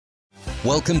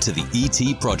Welcome to the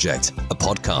ET Project, a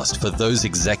podcast for those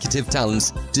executive talents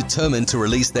determined to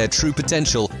release their true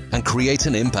potential and create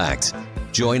an impact.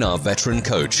 Join our veteran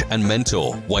coach and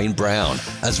mentor, Wayne Brown,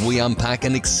 as we unpack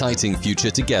an exciting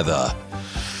future together.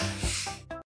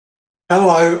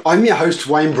 Hello, I'm your host,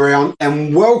 Wayne Brown,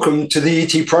 and welcome to the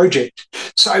ET Project.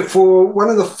 So for one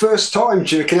of the first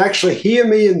times you can actually hear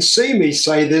me and see me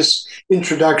say this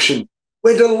introduction.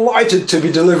 We're delighted to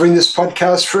be delivering this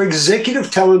podcast for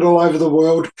executive talent all over the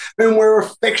world, and we're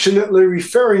affectionately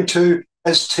referring to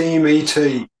as Team ET.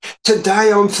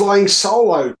 Today I'm flying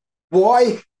solo.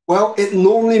 Why? Well, it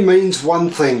normally means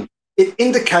one thing. It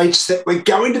indicates that we're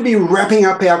going to be wrapping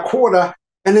up our quarter,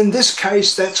 and in this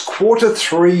case, that's quarter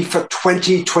 3 for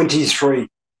 2023.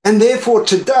 And therefore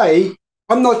today,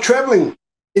 I'm not traveling.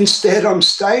 Instead, I'm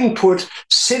staying put,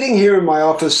 sitting here in my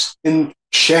office in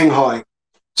Shanghai.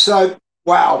 So,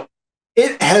 wow,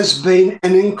 it has been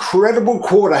an incredible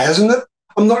quarter, hasn't it?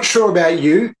 I'm not sure about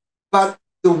you, but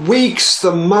the weeks,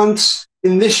 the months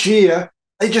in this year,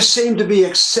 they just seem to be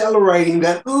accelerating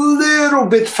that little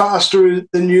bit faster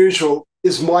than usual,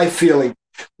 is my feeling.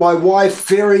 My wife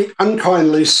very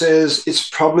unkindly says it's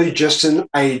probably just an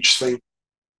age thing.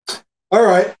 All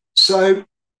right, so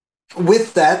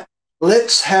with that,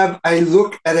 let's have a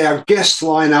look at our guest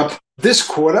lineup this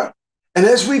quarter. And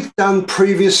as we've done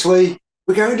previously,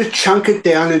 we're going to chunk it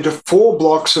down into 4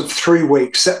 blocks of 3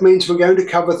 weeks. That means we're going to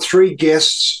cover 3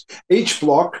 guests each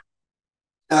block,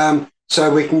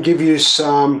 so we can give you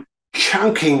some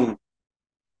chunking.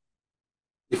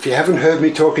 If you haven't heard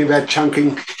me talking about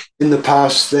chunking in the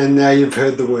past, then now you've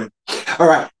heard the word. All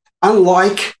right.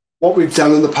 Unlike what we've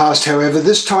done in the past, however,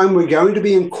 this time we're going to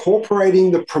be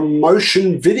incorporating the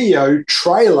promotion video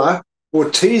trailer or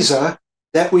teaser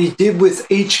that we did with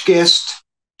each guest,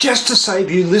 just to save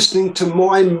you listening to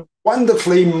my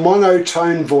wonderfully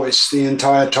monotone voice the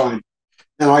entire time.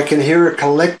 And I can hear a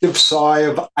collective sigh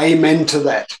of amen to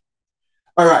that.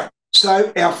 All right.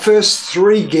 So our first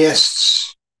 3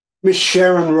 guests, Miss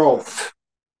Sharon Rolph,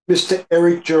 Mr.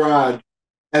 Eric Girard,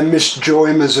 and Miss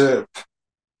Joy Meserve.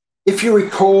 If you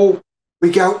recall,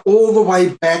 we go all the way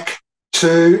back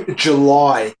to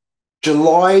July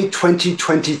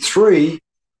 2023,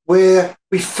 where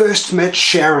we first met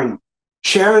Sharon.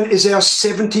 Sharon is our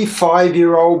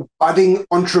 75-year-old budding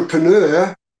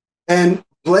entrepreneur, and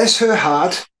bless her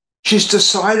heart, she's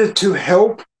decided to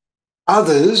help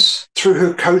others through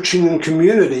her coaching and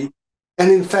community. And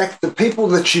in fact, the people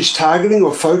that she's targeting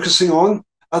or focusing on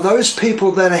are those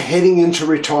people that are heading into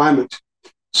retirement.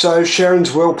 So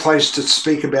Sharon's well placed to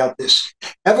speak about this.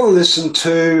 Have a listen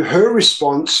to her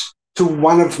response to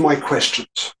one of my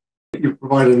questions. You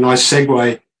provided a nice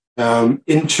segue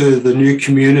into the new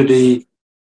community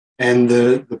and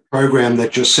the program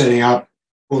that you're setting up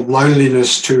called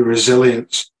Loneliness to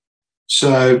Resilience.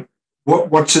 So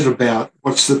what's it about?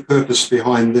 What's the purpose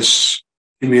behind this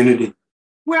community?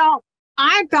 Well,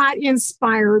 I got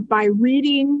inspired by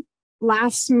reading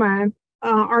last month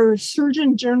our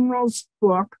Surgeon General's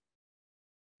book.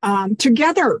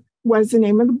 Together was the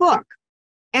name of the book.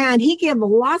 And he gave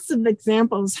lots of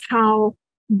examples how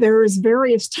there's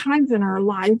various times in our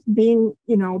life being,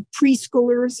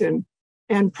 preschoolers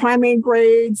and primary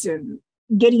grades and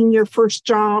getting your first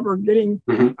job or getting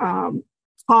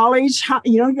college. How,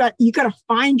 you got to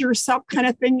find yourself kind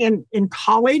of thing in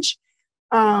college.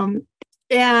 And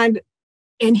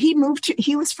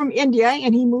he was from India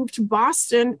and he moved to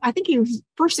Boston. I think he was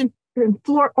first in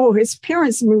Florida. Oh, his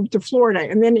parents moved to Florida.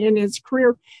 And then in his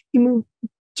career, he moved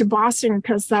to Boston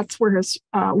because that's where his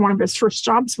one of his first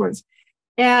jobs was.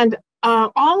 And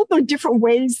all of the different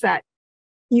ways that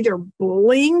either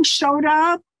bullying showed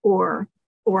up or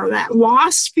that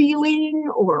lost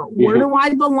feeling or where do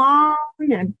I belong?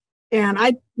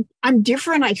 And I'm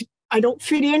different. I don't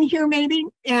fit in here maybe.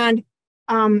 And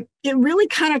it really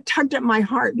kind of tugged at my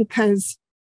heart because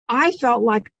I felt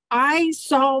like I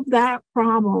solved that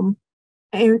problem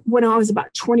when I was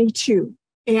about 22.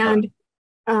 And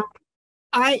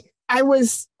I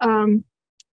was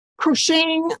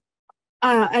crocheting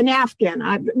an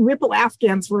Afghan. Ripple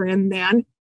Afghans were in then.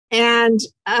 And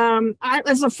it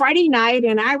was a Friday night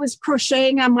and I was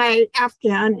crocheting on my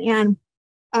Afghan. And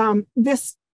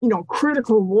this,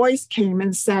 critical voice came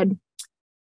and said,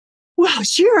 well,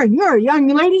 Sharon, you're a young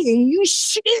lady and you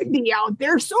should be out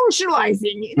there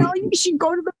socializing. You should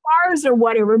go to the bars or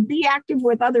whatever, be active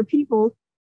with other people.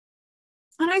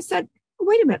 And I said,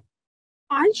 wait a minute,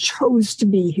 I chose to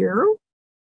be here.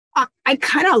 I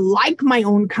kind of like my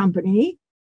own company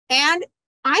and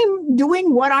I'm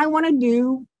doing what I want to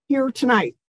do here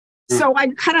tonight. So I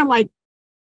kind of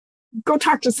go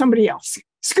talk to somebody else.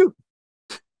 Scoop.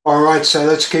 All right, so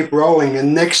let's keep rolling.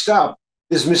 And next up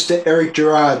is Mr. Eric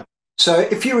Girard. So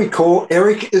if you recall,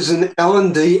 Eric is an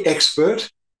L&D expert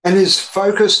and is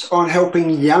focused on helping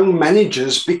young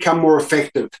managers become more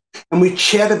effective. And we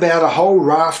chat about a whole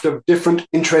raft of different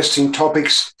interesting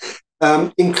topics,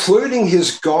 including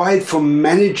his guide for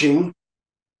managing,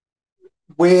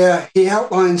 where he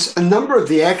outlines a number of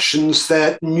the actions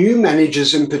that new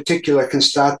managers in particular can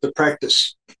start to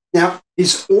practice. Now,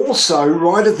 he's also,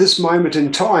 right at this moment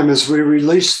in time, as we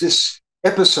release this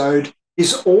episode,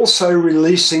 he's also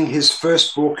releasing his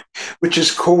first book, which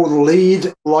is called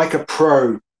Lead Like a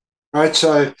Pro. Right,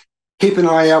 so keep an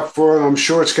eye out for it. I'm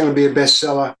sure it's going to be a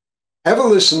bestseller. Have a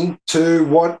listen to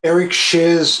what Eric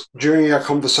shares during our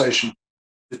conversation.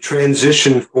 The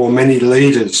transition for many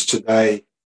leaders today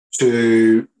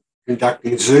to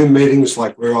conducting Zoom meetings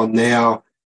like we're on now,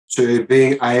 to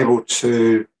being able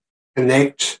to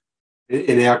connect,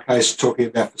 in our case, talking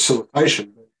about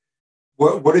facilitation.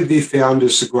 What have you found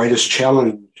is the greatest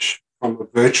challenge from a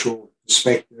virtual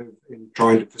perspective in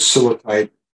trying to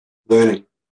facilitate learning?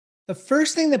 The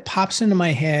first thing that pops into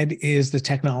my head is the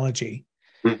technology.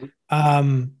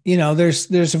 Mm-hmm.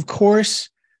 There's of course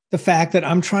the fact that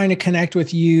I'm trying to connect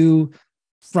with you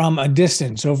from a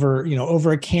distance over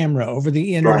a camera, over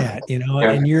the internet,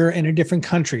 Right. and you're in a different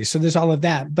country. So there's all of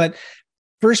that. But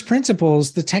first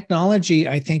principles, the technology,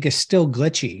 I think, is still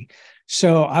glitchy.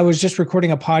 So I was just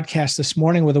recording a podcast this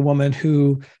morning with a woman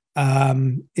who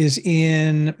is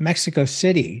in Mexico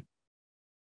City.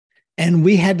 And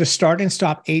we had to start and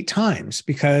stop 8 times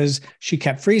because she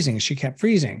kept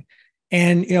freezing.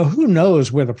 And, who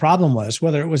knows where the problem was,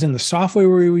 whether it was in the software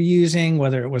we were using,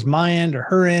 whether it was my end or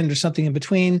her end or something in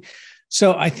between.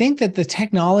 So I think that the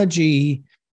technology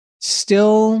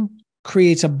still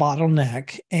creates a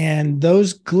bottleneck, and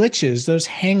those glitches, those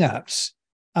hangups,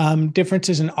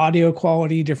 differences in audio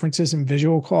quality, differences in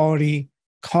visual quality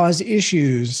cause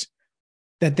issues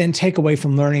that then take away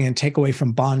from learning and take away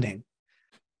from bonding.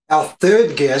 Our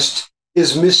third guest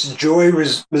is Miss Joy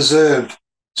Meserve.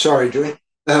 Sorry, Joy.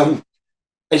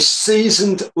 A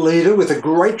seasoned leader with a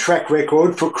great track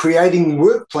record for creating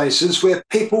workplaces where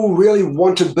people really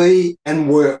want to be and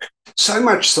work. So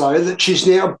much so that she's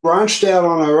now branched out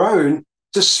on her own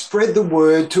to spread the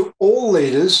word to all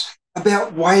leaders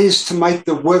about ways to make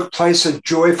the workplace a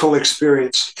joyful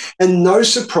experience. And no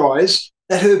surprise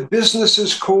that her business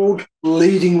is called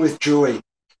Leading with Joy.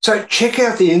 So check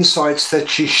out the insights that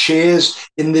she shares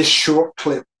in this short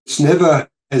clip. It's never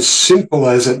as simple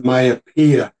as it may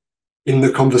appear in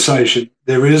the conversation.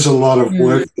 There is a lot of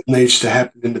work that needs to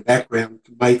happen in the background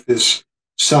to make this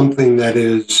something that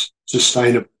is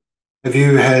sustainable. Have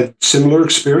you had similar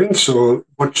experience, or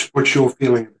what's your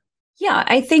feeling? Yeah,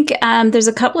 I think there's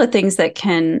a couple of things that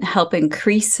can help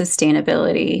increase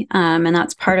sustainability, and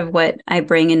that's part of what I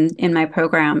bring in my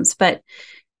programs. But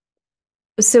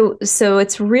so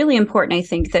it's really important, I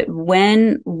think, that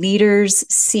when leaders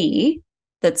see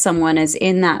that someone is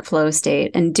in that flow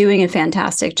state and doing a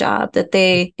fantastic job, that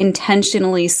they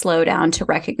intentionally slow down to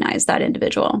recognize that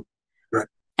individual. Right.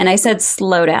 And I said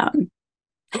slow down.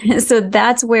 So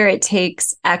that's where it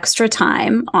takes extra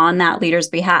time on that leader's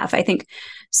behalf. I think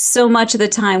so much of the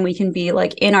time we can be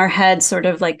like in our head, sort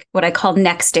of like what I call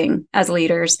nexting as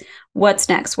leaders. What's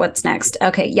next? What's next?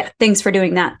 Okay, yeah, thanks for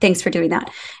doing that. Thanks for doing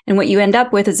that. And what you end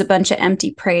up with is a bunch of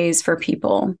empty praise for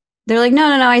people. They're like, no,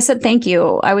 I said thank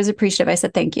you. I was appreciative. I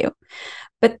said thank you.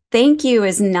 But thank you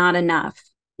is not enough.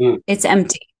 It's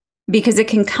empty because it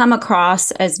can come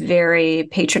across as very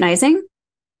patronizing.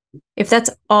 If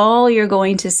that's all you're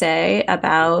going to say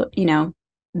about,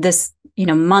 this,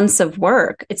 months of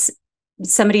work, it's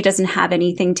somebody doesn't have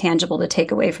anything tangible to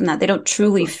take away from that. They don't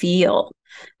truly feel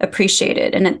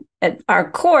appreciated. And at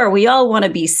our core, we all want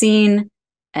to be seen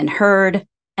and heard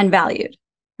and valued,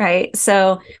 right?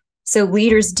 So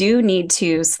leaders do need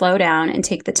to slow down and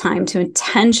take the time to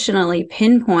intentionally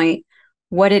pinpoint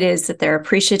what it is that they're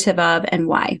appreciative of and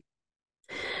why.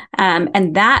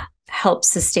 And that helps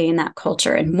sustain that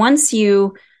culture. And once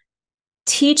you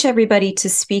teach everybody to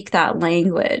speak that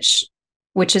language,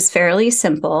 which is fairly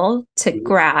simple to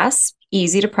grasp,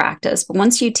 easy to practice, but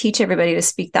once you teach everybody to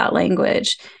speak that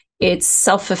language, it's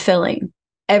self-fulfilling.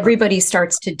 Everybody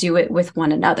starts to do it with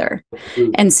one another.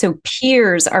 And so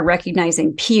peers are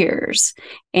recognizing peers,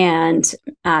 and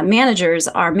managers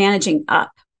are managing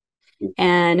up,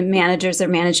 and managers are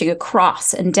managing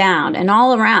across and down and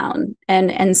all around.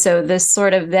 And so this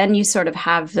sort of, then you sort of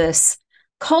have this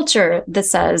culture that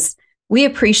says, we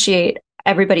appreciate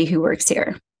everybody who works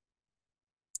here.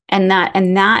 And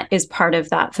that is part of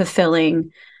that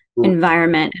fulfilling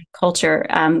environment and culture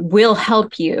will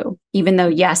help you, even though,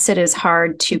 yes, it is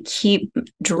hard to keep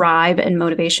drive and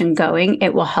motivation going.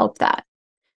 It will help that.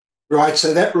 Right.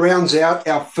 So that rounds out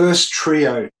our first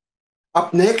trio.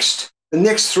 Up next, the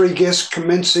next three guests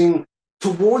commencing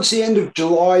towards the end of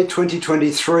July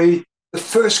 2023. The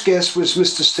first guest was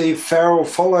Mr. Steve Farrell,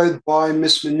 followed by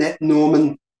Miss Minette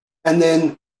Norman, and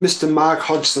then Mr. Mark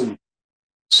Hodgson.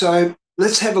 So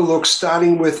let's have a look,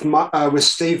 starting with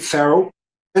Steve Farrell.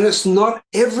 And it's not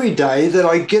every day that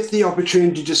I get the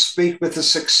opportunity to speak with a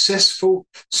successful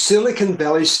Silicon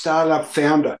Valley startup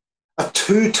founder, a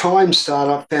two-time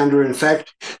startup founder, in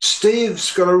fact.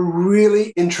 Steve's got a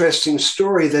really interesting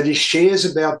story that he shares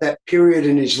about that period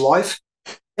in his life,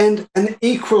 and an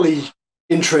equally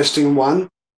interesting one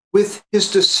with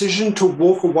his decision to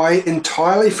walk away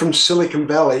entirely from Silicon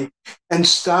Valley and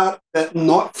start that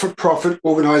not-for-profit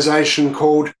organization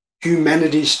called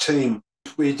Humanities Team.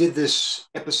 We did this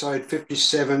episode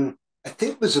 57, I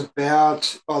think it was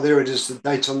about, there it is, the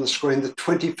date's on the screen, the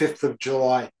 25th of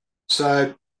July.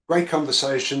 So great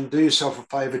conversation. Do yourself a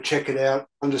favor, check it out,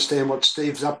 understand what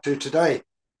Steve's up to today.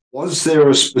 Was there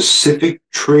a specific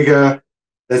trigger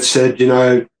that said,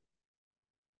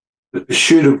 the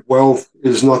pursuit of wealth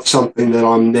is not something that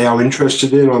I'm now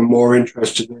interested in? I'm more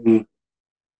interested in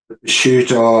the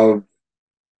pursuit of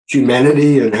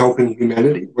humanity and helping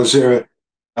humanity. Was there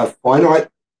a finite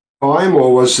time,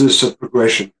 or was this a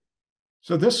progression?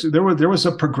 So there was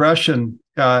a progression,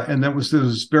 and there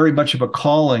was very much of a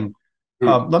calling.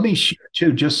 Let me share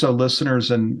too, just so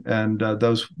listeners and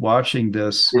those watching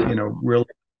this, really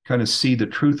kind of see the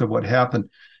truth of what happened.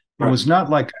 It was not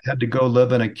like I had to go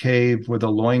live in a cave with a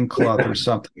loincloth or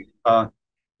something.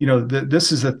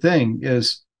 This is the thing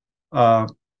is,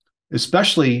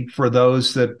 especially for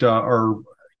those that are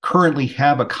currently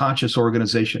have a conscious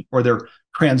organization, or they're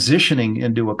transitioning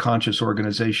into a conscious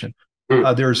organization.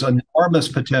 There's enormous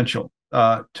potential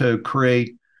to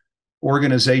create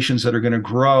organizations that are going to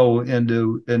grow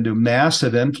into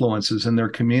massive influences in their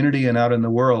community and out in the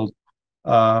world,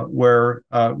 where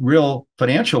real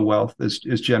financial wealth is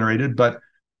generated, but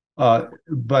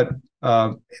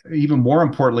even more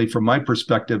importantly, from my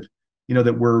perspective,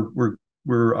 that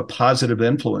we're a positive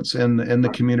influence in the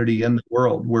community, in the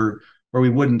world, where we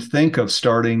wouldn't think of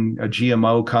starting a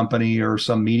GMO company or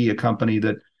some media company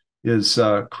that is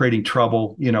creating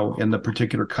trouble, in the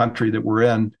particular country that we're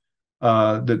in,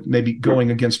 that may be going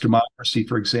against democracy,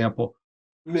 for example.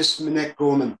 Miss Minette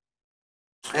Gorman.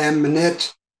 And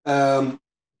Minette,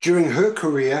 during her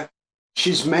career,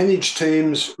 she's managed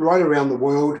teams right around the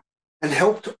world and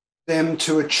helped them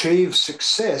to achieve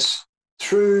success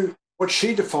through what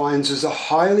she defines as a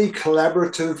highly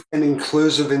collaborative and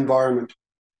inclusive environment.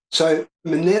 So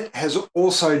Minette has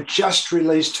also just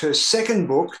released her second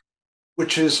book,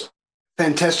 which is a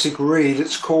fantastic read.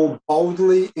 It's called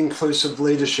Boldly Inclusive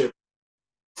Leadership.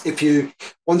 If you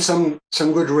want some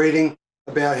good reading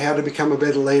about how to become a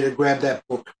better leader, grab that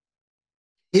book.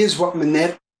 Here's what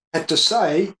Minette had to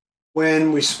say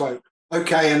when we spoke.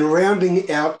 Okay, and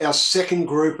rounding out our second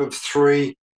group of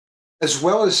three, as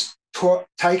well as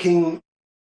taking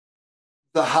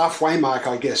the halfway mark,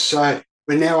 I guess. So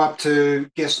we're now up to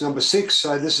guest number 6.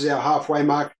 So this is our halfway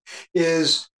mark,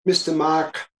 is Mr.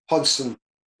 Mark Hodgson.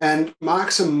 And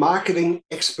Mark's a marketing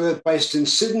expert based in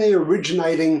Sydney,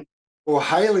 originating or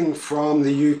hailing from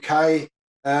the UK.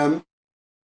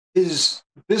 His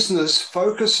business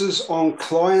focuses on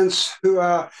clients who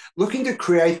are looking to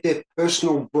create their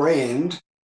personal brand,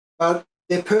 but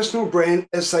their personal brand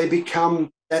as they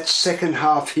become that second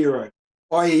half hero,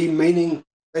 i.e. meaning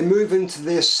they move into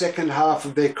their second half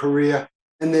of their career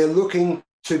and they're looking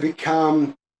to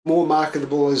become more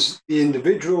marketable as the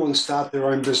individual and start their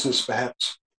own business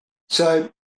perhaps. So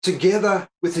together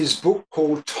with his book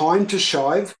called Time to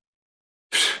Shive,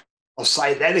 I'll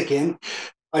say that again,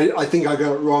 I think I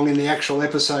got it wrong in the actual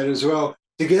episode as well.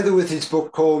 Together with his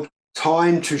book called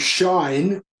Time to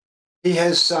Shine, he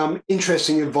has some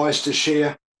interesting advice to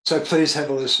share. So please have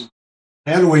a listen.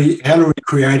 How do we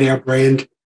create our brand?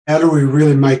 How do we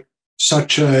really make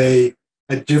such a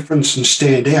difference and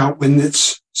stand out when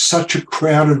it's such a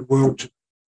crowded world?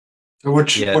 So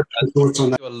what's your thoughts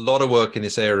on that? I do a lot of work in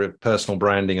this area of personal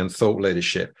branding and thought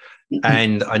leadership.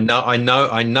 And I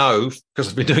know, because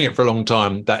I've been doing it for a long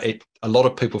time, that a lot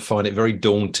of people find it very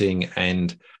daunting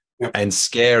and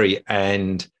scary,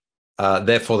 and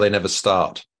therefore they never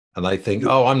start. And they think,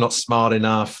 oh, I'm not smart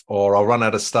enough, or I'll run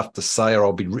out of stuff to say,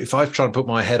 or if I try and put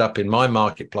my head up in my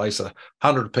marketplace,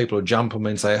 100 people will jump on me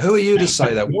and say, who are you to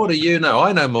say that? What do you know?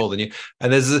 I know more than you.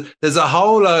 And there's a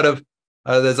whole load of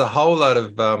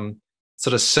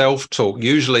sort of self-talk,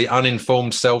 usually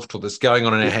uninformed self-talk that's going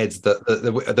on in our heads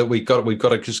that we've got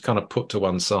to just kind of put to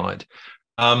one side.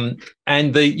 And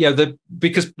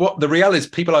because what the reality is,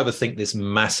 people overthink this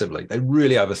massively. They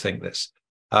really overthink this.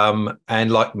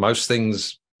 And like most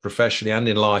things professionally and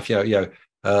in life,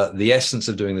 the essence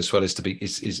of doing this well is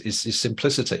is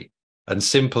simplicity. And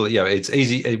simple, it's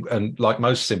easy, and like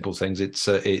most simple things, it's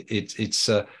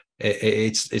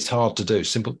hard to do.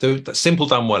 Simple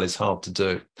done well is hard to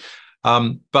do.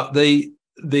 But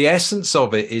the essence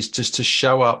of it is just to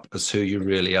show up as who you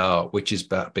really are, which is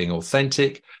about being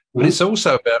authentic. But it's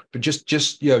also about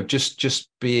just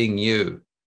being you,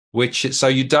 so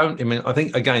you don't. I mean, I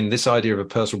think again, this idea of a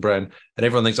personal brand, and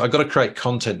everyone thinks I've got to create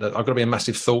content, that I've got to be a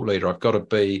massive thought leader, I've got to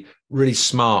be really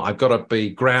smart, I've got to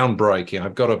be groundbreaking,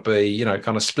 I've got to be,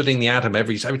 kind of splitting the atom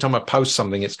every time I post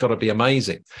something, it's got to be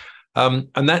amazing, and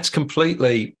that's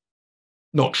completely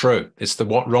not true. It's the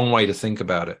wrong way to think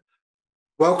about it.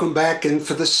 Welcome back. And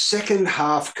for the second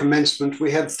half commencement, we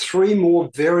have 3 more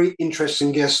very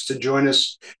interesting guests to join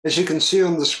us. As you can see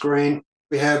on the screen,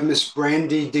 we have Miss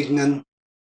Brandy Dignan,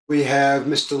 we have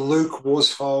Mr. Luke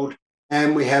Worsfold,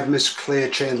 and we have Miss Claire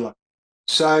Chandler.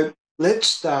 So let's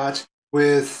start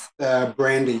with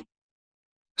Brandy.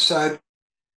 So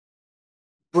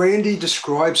Brandy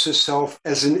describes herself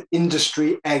as an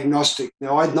industry agnostic.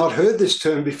 Now, I'd not heard this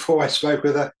term before I spoke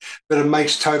with her, but it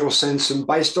makes total sense. And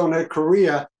based on her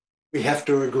career, we have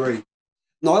to agree.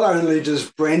 Not only does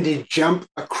Brandy jump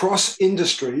across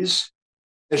industries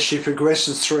as she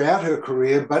progresses throughout her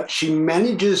career, but she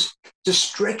manages to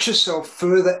stretch herself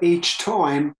further each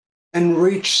time and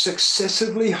reach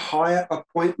successively higher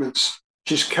appointments.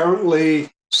 She's currently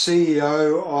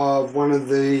CEO of one of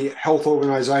the health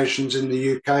organizations in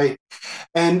the UK.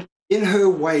 And in her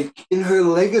wake, in her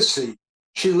legacy,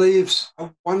 she leaves a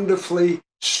wonderfully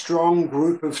strong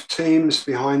group of teams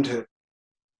behind her.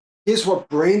 Here's what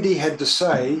Brandy had to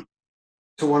say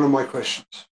to one of my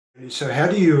questions. So how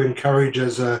do you encourage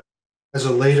as a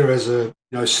leader, as a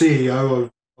CEO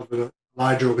of a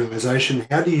large organization,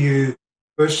 how do you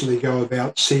personally go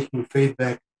about seeking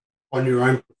feedback on your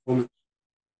own performance?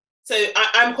 So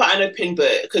I'm quite an open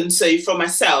book, and so for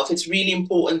myself, it's really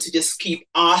important to just keep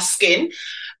asking.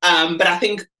 But I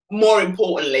think more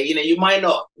importantly, you might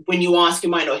not, when you ask, you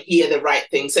might not hear the right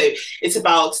thing. So it's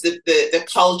about the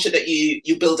culture that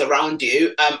you build around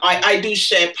you. I do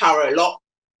share power a lot,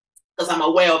 because I'm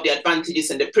aware of the advantages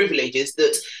and the privileges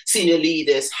that senior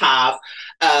leaders have,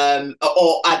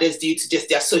 or others due to just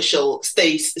their social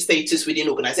status within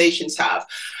organizations have.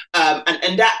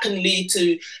 And that can lead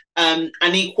to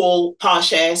an equal power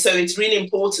share. So it's really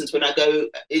important when I go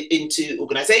into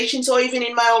organizations, or even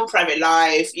in my own private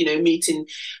life, meeting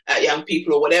young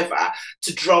people or whatever,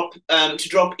 to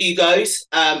drop egos.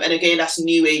 And again, that's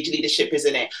new age leadership,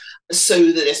 isn't it? So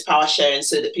that there's power sharing,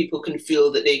 so that people can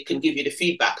feel that they can give you the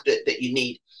feedback that you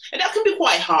need. And that can be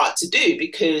quite hard to do,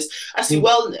 because, as you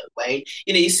well know, Wayne,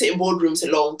 you sit in boardrooms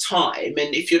a long time,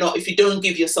 and if you don't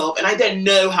give yourself, and I don't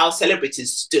know how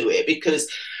celebrities do it,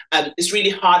 because it's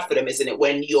really hard for them, isn't it,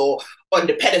 when you're on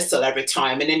the pedestal every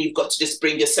time, and then you've got to just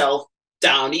bring yourself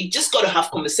down. You just got to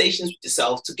have conversations with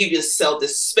yourself to give yourself the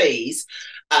space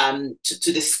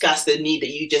to discuss the need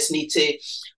that you just need to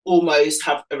almost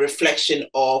have a reflection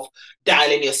of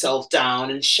dialing yourself down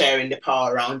and sharing the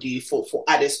power around you for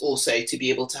others also to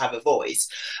be able to have a voice.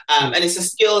 And it's a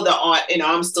skill that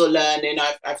I'm still learning.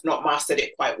 I've not mastered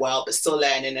it quite well, but still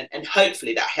learning, and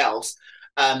hopefully that helps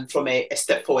from a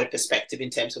step forward perspective in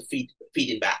terms of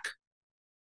feeding back.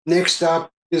 Next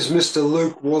up is Mr.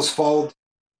 Luke Worsfold.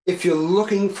 If you're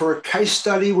looking for a case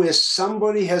study where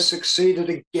somebody has succeeded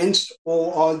against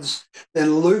all odds,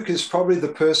 then Luke is probably the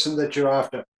person that you're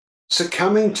after.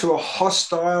 Succumbing to a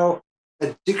hostile,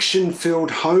 addiction-filled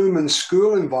home and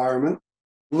school environment,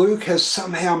 Luke has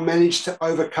somehow managed to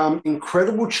overcome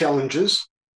incredible challenges,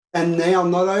 and now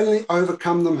not only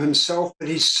overcome them himself, but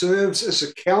he serves as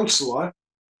a counselor,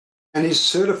 and is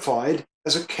certified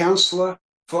as a counselor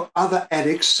for other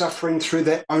addicts suffering through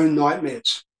their own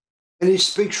nightmares. And he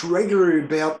speaks regularly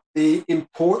about the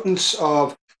importance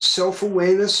of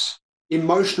self-awareness,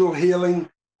 emotional healing,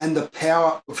 and the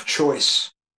power of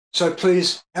choice. So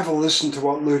please have a listen to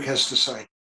what Luke has to say.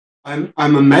 I'm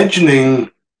imagining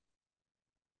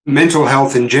mental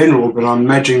health in general, but I'm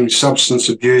imagining substance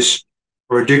abuse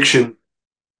or addiction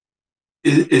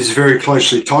is very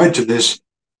closely tied to this.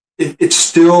 It's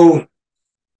still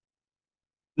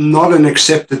not an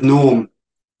accepted norm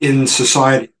in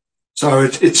society. So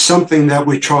it's something that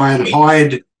we try and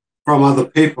hide from other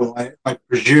people, I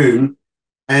presume.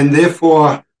 And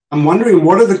therefore, I'm wondering,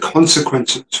 what are the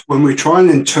consequences when we try and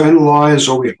internalize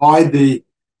or we hide the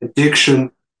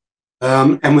addiction,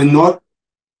 and we're not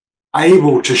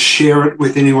able to share it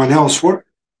with anyone else. What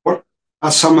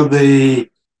are some of the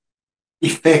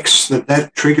effects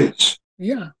that triggers?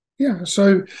 Yeah.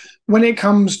 So when it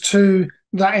comes to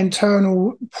that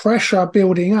internal pressure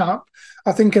building up,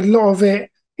 I think a lot of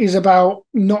it is about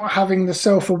not having the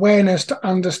self-awareness to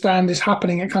understand this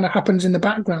happening. It kind of happens in the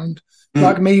background.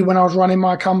 Like me, when I was running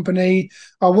my company,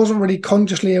 I wasn't really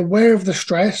consciously aware of the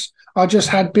stress. I just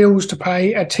had bills to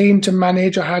pay, a team to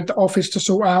manage. I had the office to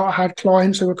sort out. I had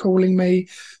clients who were calling me.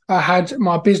 I had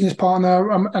my business partner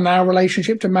and our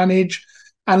relationship to manage,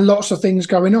 and lots of things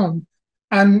going on.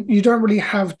 And you don't really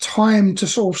have time to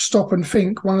sort of stop and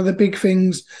think. One of the big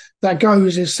things that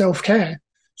goes is self-care.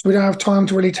 So we don't have time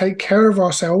to really take care of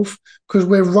ourselves because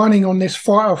we're running on this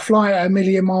fight or flight at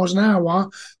 1,000,000 miles an hour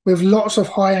with lots of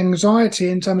high anxiety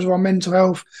in terms of our mental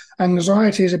health.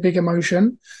 Anxiety is a big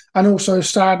emotion, and also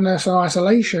sadness and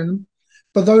isolation.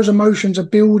 But those emotions are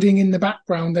building in the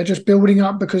background. They're just building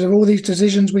up because of all these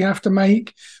decisions we have to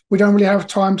make. We don't really have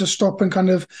time to stop and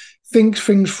kind of think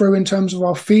things through in terms of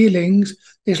our feelings.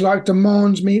 It's like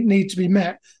demands need to be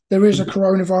met. There is a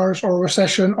coronavirus or a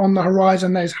recession on the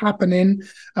horizon that is happening,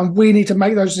 and we need to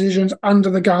make those decisions under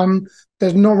the gun.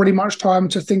 There's not really much time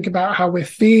to think about how we're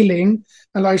feeling.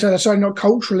 And like I said, it's certainly not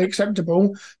culturally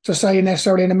acceptable to say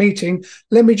necessarily in a meeting,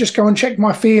 let me just go and check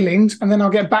my feelings and then I'll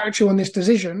get back to you on this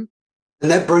decision.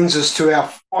 And that brings us to our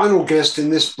final guest in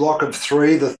this block of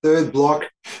three, the third block,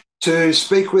 to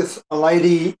speak with a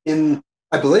lady in,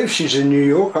 I believe she's in New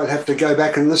York. I'd have to go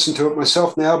back and listen to it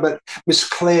myself now, but Miss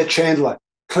Claire Chandler.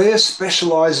 Claire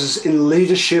specializes in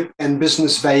leadership and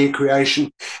business value creation,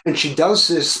 and she does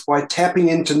this by tapping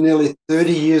into nearly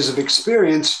 30 years of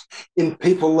experience in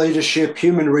people leadership,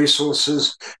 human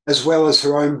resources, as well as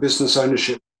her own business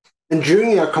ownership. And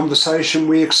during our conversation,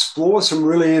 we explore some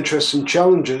really interesting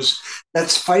challenges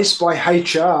that's faced by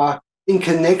HR in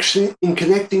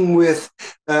connecting with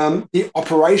the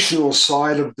operational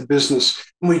side of the business.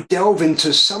 And we delve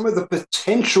into some of the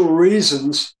potential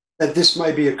reasons that this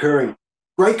may be occurring.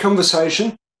 Great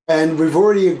conversation, and we've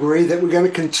already agreed that we're going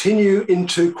to continue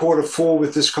into Q4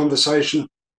 with this conversation,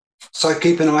 so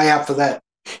keep an eye out for that.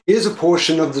 Here's a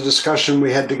portion of the discussion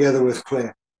we had together with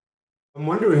Claire. I'm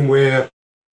wondering where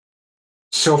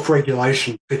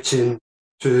self-regulation fits into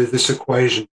this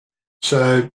equation.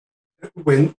 So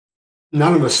when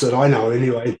none of us that I know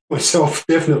anyway, myself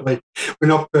definitely, we're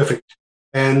not perfect.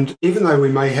 And even though we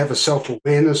may have a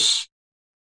self-awareness,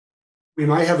 we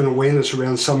may have an awareness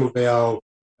around some of our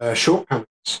shortcomings.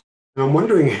 And I'm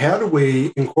wondering, how do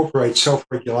we incorporate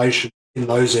self-regulation in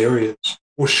those areas,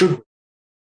 or should we?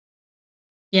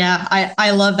 Yeah,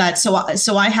 I love that. So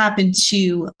I happen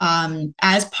to,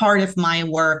 as part of my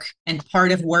work and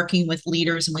part of working with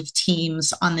leaders and with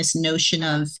teams on this notion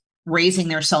of raising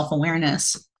their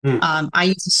self-awareness, I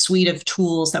use a suite of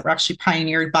tools that were actually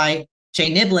pioneered by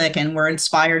Jay Niblick and were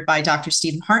inspired by Dr.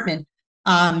 Stephen Hartman.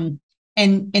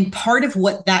 And part of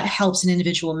what that helps an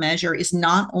individual measure is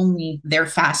not only their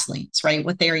fast lanes, right,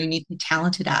 what they are uniquely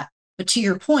talented at, but to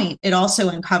your point, it also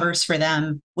uncovers for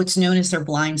them what's known as their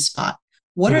blind spot.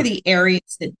 What are the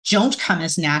areas that don't come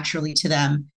as naturally to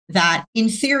them that in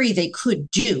theory they could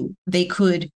do? They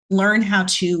could learn how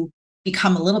to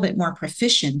become a little bit more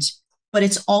proficient, but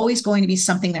it's always going to be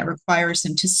something that requires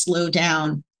them to slow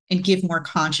down and give more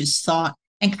conscious thought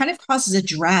and kind of causes a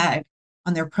drag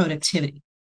on their productivity.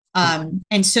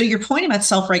 And so your point about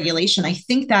self-regulation, I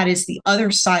think that is the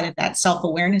other side of that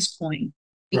self-awareness coin,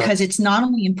 because it's not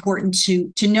only important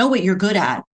to know what you're good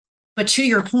at, but to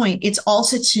your point, it's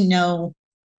also to know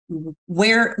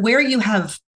where you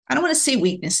have, I don't want to say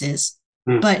weaknesses,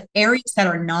 but areas that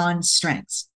are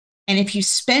non-strengths. And if you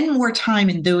spend more time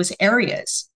in those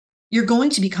areas, you're going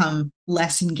to become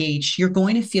less engaged. You're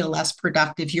going to feel less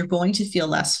productive. You're going to feel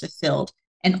less fulfilled.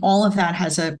 And all of that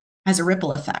has a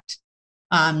ripple effect.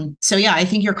 So yeah, I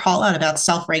think your call out about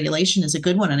self-regulation is a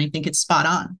good one, and I think it's spot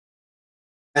on.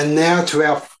 And now to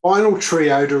our final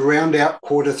trio to round out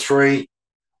Q3.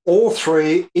 All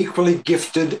three equally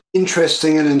gifted,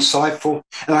 interesting, and insightful.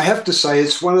 And I have to say,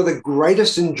 it's one of the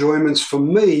greatest enjoyments for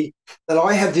me that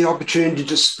I have the opportunity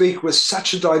to speak with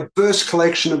such a diverse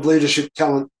collection of leadership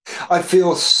talent. I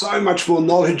feel so much more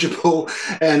knowledgeable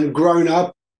and grown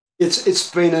up.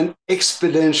 It's been an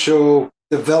exponential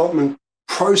development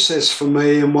process for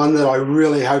me, and one that I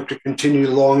really hope to continue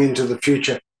long into the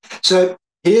future. So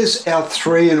here's our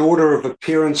three in order of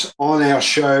appearance on our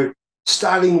show,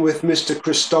 starting with Mr.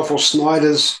 Christoffel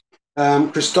Snijders.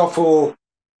 Christoffel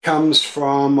comes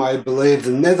from, I believe,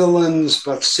 the Netherlands,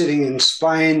 but sitting in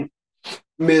Spain.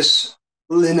 Miss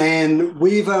Lynanne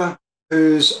Weaver,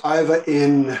 who's over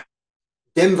in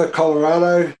Denver,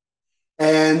 Colorado.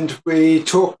 And we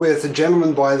talked with a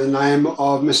gentleman by the name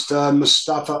of Mr.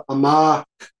 Mustafa Amar.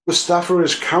 Mustafa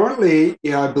is currently,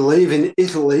 I believe, in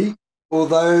Italy,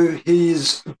 although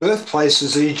his birthplace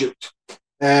is Egypt.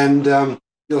 And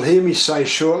you'll hear me say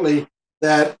shortly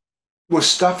that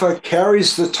Mustafa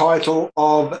carries the title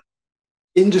of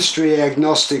industry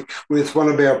agnostic with one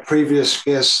of our previous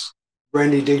guests,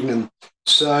 Brandy Dignan.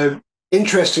 So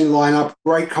interesting lineup,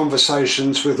 great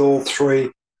conversations with all three.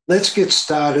 Let's get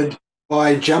started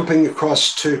by jumping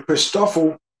across to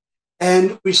Christoffel,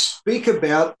 and we speak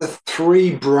about the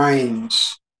three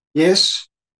brains. Yes,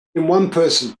 in one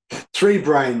person, three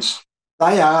brains.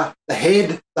 They are the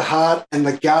head, the heart, and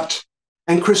the gut.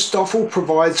 And Christoffel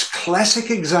provides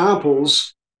classic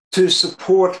examples to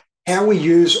support how we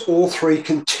use all three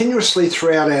continuously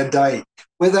throughout our day,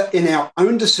 whether in our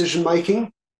own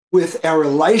decision-making, with our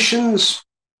relations,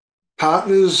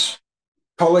 partners,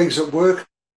 colleagues at work,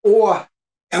 or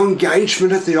our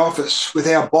engagement at the office with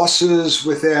our bosses,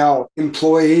 with our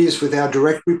employees, with our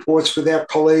direct reports, with our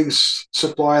colleagues,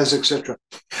 suppliers, etc.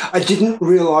 I didn't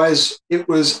realize it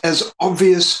was as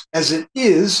obvious as it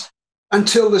is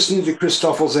until listening to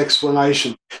Christoffel's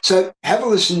explanation. So have a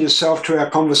listen yourself to our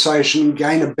conversation and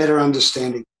gain a better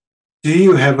understanding. Do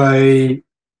you have a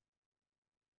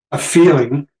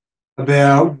feeling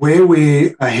about where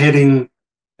we are heading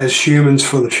as humans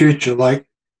for the future? Like,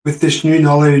 with this new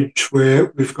knowledge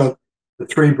where we've got the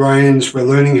three brains, we're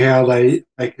learning how they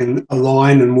can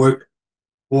align and work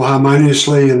more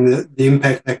harmoniously and the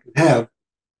impact that can have.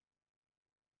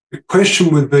 The question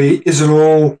would be, is it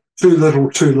all too little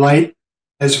too late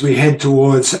as we head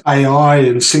towards AI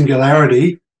and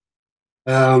singularity?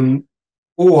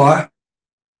 Or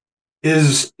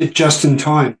is it just in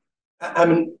time?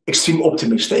 I'm an extreme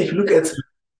optimist. If you look at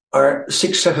our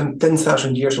 6, 7,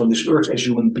 10,000 years on this earth as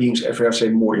human beings, if I say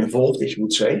more involved, if you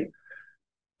would say,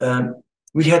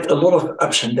 we had a lot of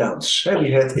ups and downs.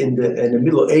 We had in the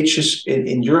Middle Ages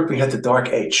in Europe, we had the Dark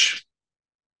Age.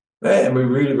 And we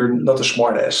really were not a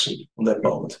smart ass on that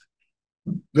moment.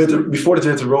 Before that, we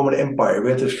had the Roman Empire, we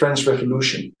had the French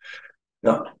Revolution.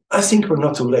 Now, I think we're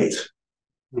not too late.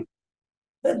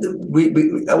 I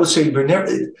would say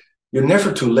you're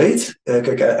never too late.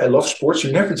 I love sports.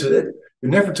 You're never too late.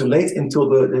 You're never too late until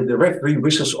the referee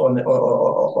whistles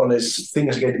on his thing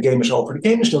as the game is over. The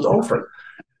game is not over.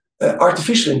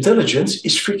 Artificial intelligence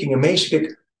is freaking amazing.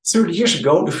 Like 30 years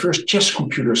ago, the first chess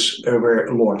computers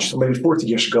were launched, or maybe 40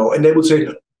 years ago, and they would say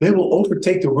they will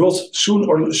overtake the world sooner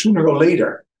or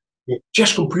later. Yeah.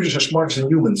 Chess computers are smarter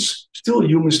than humans. Still,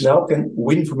 humans now can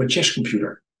win from a chess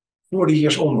computer 40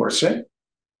 years onwards.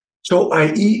 So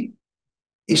IE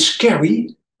is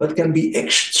scary, but can be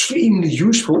extremely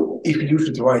useful if you use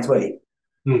it the right way.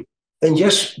 And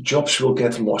yes, jobs will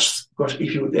get lost, because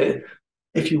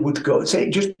if you would go, say,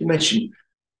 just imagine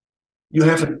you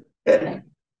had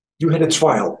a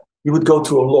trial. You would go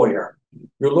to a lawyer.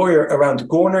 Your lawyer around the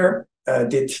corner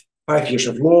did 5 years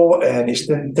of law and is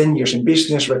 10 years in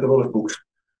business, read a lot of books.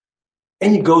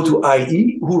 And you go to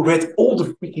IE, who read all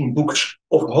the freaking books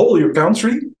of all your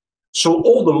country, so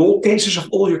all the law cases of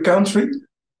all your country,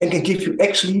 and can give you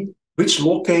actually which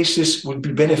law cases would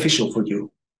be beneficial for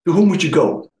you. To whom would you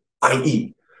go?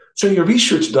 IE. So your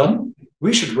research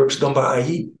work is done by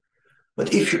IE.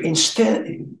 But if you're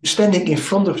standing in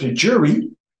front of the jury,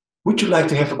 would you like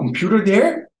to have a computer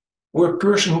there or a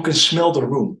person who can smell the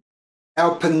room?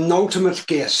 Our penultimate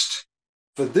guest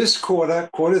for this quarter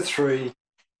 3,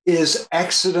 is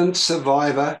accident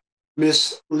survivor,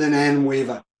 Miss Lynanne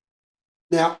Weaver.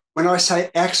 Now, when I say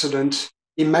accident,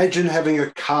 imagine having a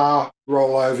car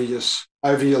roll over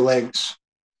your legs,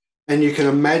 and you can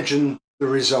imagine the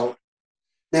result.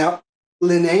 Now,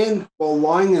 Lynanne, while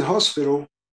lying in hospital,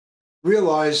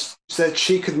 realized that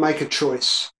she could make a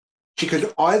choice. She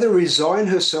could either resign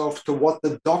herself to what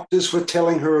the doctors were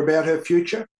telling her about her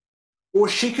future, or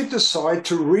she could decide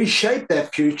to reshape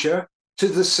that future to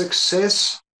the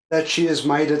success that she has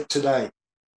made it today.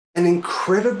 An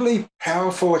incredibly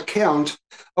powerful account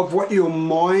of what your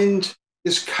mind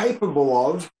is capable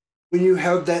of when you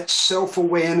have that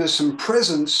self-awareness and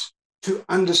presence to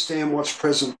understand what's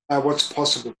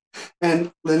possible.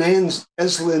 And Lynanne,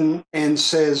 as Lynanne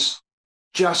says,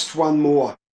 just one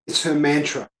more. It's her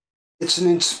mantra. It's an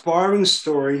inspiring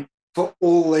story for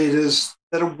all leaders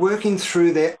that are working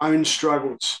through their own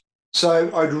struggles. So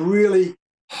I'd really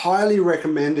highly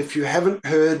recommend, if you haven't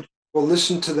heard or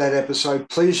listened to that episode,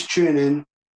 please tune in.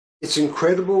 It's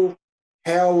incredible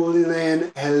how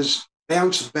Lynanne has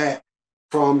bounced back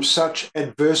from such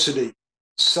adversity,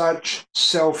 such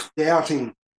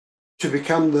self-doubting, to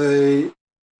become the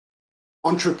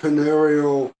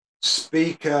entrepreneurial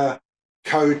speaker,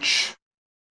 coach,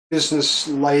 business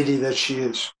lady that she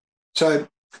is. So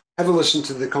have a listen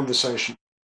to the conversation.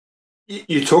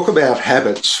 You talk about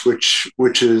habits, which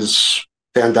is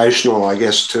foundational, I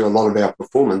guess, to a lot of our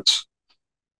performance.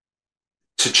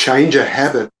 To change a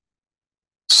habit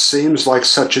seems like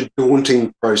such a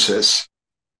daunting process.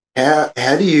 How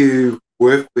do you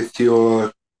work with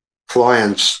your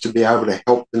clients to be able to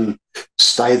help them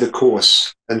stay the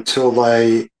course until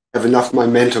they have enough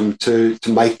momentum to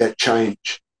make that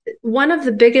change? One of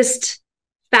the biggest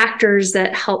factors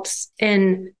that helps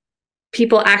in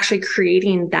people actually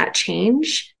creating that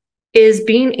change is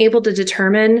being able to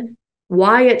determine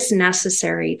why it's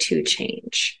necessary to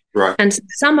change. Right. And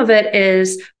some of it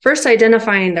is first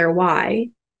identifying their why.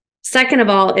 Second of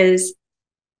all is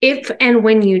if and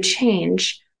when you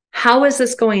change, how is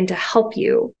this going to help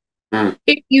you?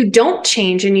 If you don't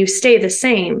change and you stay the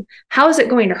same, how is it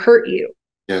going to hurt you?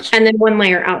 Yes. And then one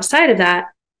layer outside of that,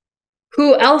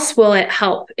 who else will it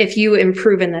help if you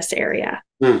improve in this area?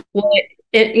 Will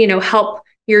it help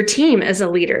your team as a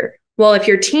leader? Well, if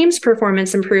your team's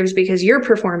performance improves because your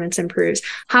performance improves,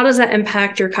 how does that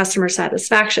impact your customer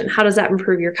satisfaction? How does that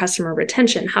improve your customer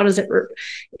retention? How does it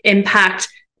impact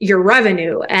your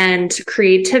revenue and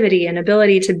creativity and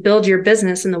ability to build your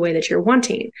business in the way that you're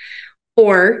wanting?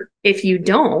 Or if you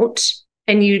don't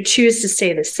and you choose to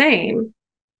stay the same,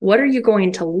 what are you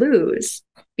going to lose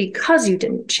because you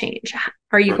didn't change?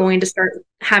 Are you going to start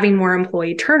having more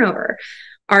employee turnover?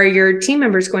 Are your team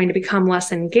members going to become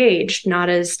less engaged, not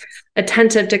as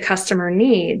attentive to customer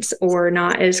needs, or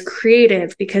not as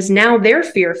creative because now they're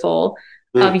fearful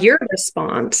of your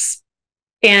response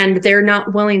and they're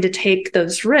not willing to take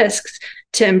those risks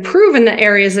to improve in the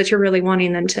areas that you're really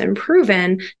wanting them to improve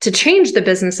in, to change the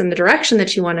business in the direction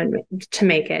that you want to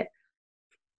make it.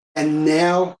 And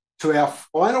now to our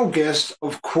final guest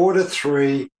of quarter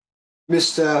 3,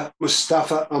 Mr.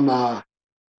 Mustafa Amar.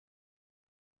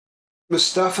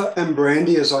 Mustafa and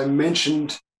Brandy, as I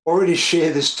mentioned, already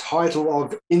share this title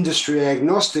of industry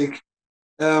agnostic,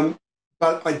 but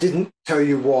I didn't tell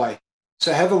you why.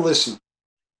 So have a listen.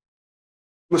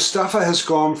 Mustafa has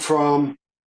gone from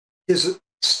his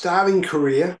starting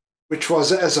career, which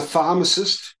was as a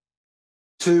pharmacist,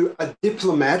 to a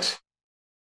diplomat,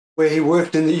 where he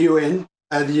worked in the UN,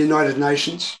 the United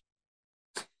Nations,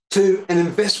 to an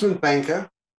investment banker,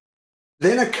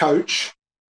 then a coach,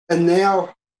 and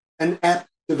now an app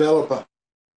developer.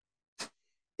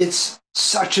 It's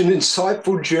such an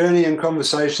insightful journey and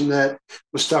conversation that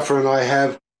Mustafa and I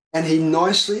have, and he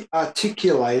nicely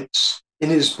articulates in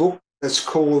his book that's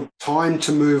called Time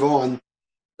to Move On,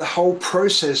 the whole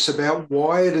process about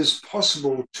why it is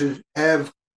possible to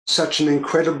have such an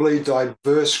incredibly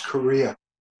diverse career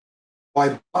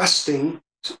by busting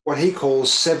what he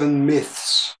calls 7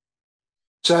 myths.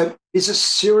 So he's a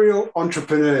serial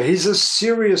entrepreneur. He's a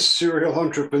serious serial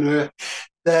entrepreneur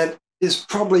that is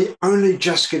probably only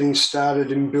just getting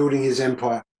started in building his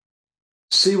empire.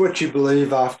 See what you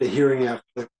believe after hearing our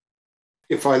clip.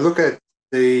 If I look at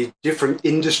the different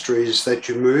industries that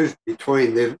you move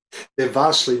between, they're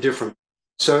vastly different.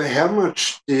 So how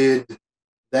much did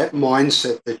that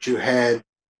mindset that you had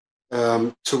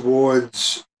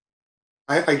towards,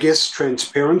 I guess,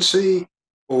 transparency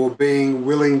or being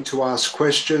willing to ask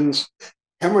questions,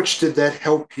 how much did that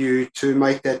help you to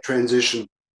make that transition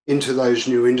into those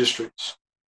new industries?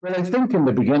 Well, I think in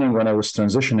the beginning when I was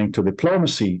transitioning to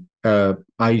diplomacy,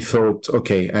 I thought,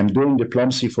 okay, I'm doing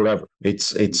diplomacy forever.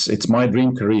 It's my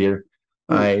dream career.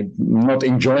 I'm not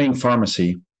enjoying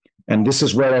pharmacy, and this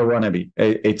is where I want to be.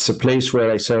 It's a place where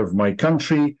I serve my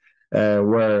country,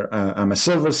 where I'm a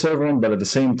civil servant, but at the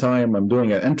same time, I'm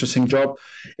doing an interesting job.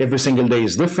 Every single day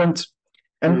is different.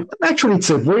 And actually, it's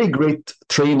a very great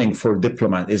training for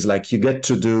diplomat. It's like you get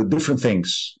to do different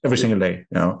things every single day.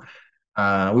 We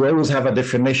always have a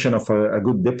definition of a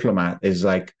good diplomat. Is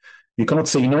like you cannot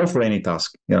say no for any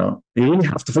task. You really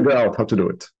have to figure out how to do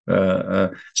it.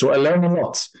 So I learned a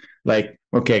lot. Like,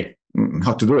 okay,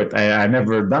 how to do it. I've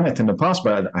never done it in the past,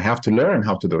 but I have to learn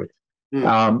how to do it.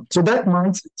 So that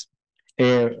mindset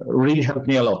really helped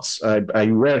me a lot.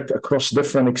 I worked across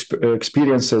different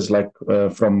experiences, like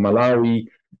from Malawi,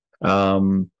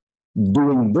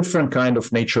 doing different kind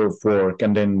of nature of work,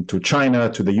 and then to China,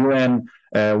 to the UN.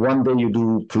 One day you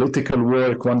do political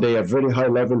work, one day a very high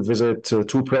level visit,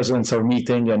 2 presidents are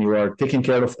meeting, and you are taking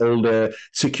care of all the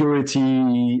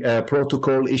security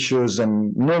protocol issues,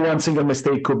 and no one single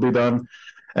mistake could be done.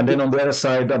 And then on the other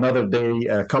side, another day,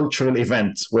 a cultural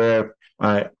event where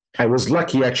I was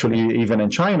lucky, actually, even in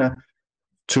China,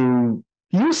 to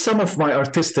use some of my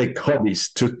artistic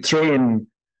hobbies to train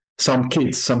some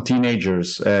kids, some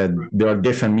teenagers, they are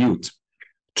deaf and mute,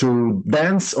 to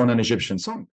dance on an Egyptian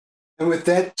song. And with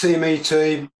that, Team ET,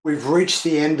 we've reached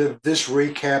the end of this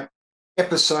recap,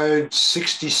 episode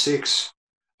 66.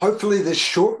 Hopefully this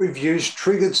short review's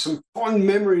triggered some fond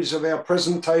memories of our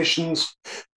presentations,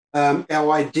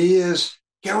 our ideas.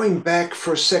 Going back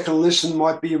for a second listen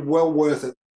might be well worth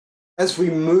it. As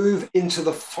we move into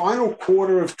the final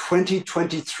quarter of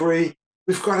 2023,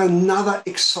 we've got another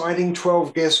exciting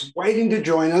 12 guests waiting to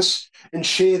join us and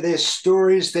share their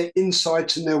stories, their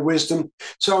insights, and their wisdom.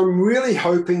 So I'm really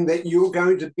hoping that you're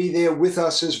going to be there with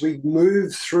us as we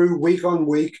move through week on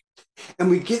week. And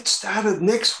we get started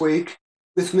next week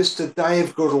with Mr.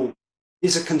 Dave Goodall.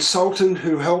 He's a consultant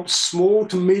who helps small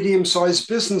to medium-sized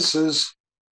businesses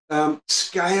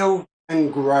scale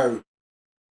and grow.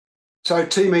 So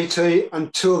Team ET,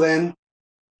 until then,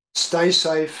 stay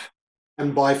safe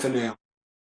and bye for now.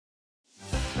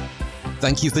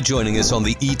 Thank you for joining us on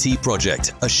the ET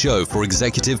Project, a show for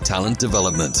executive talent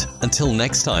development. Until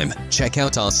next time, check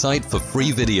out our site for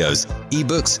free videos,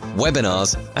 ebooks,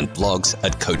 webinars, and blogs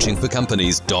at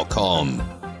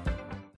coachingforcompanies.com.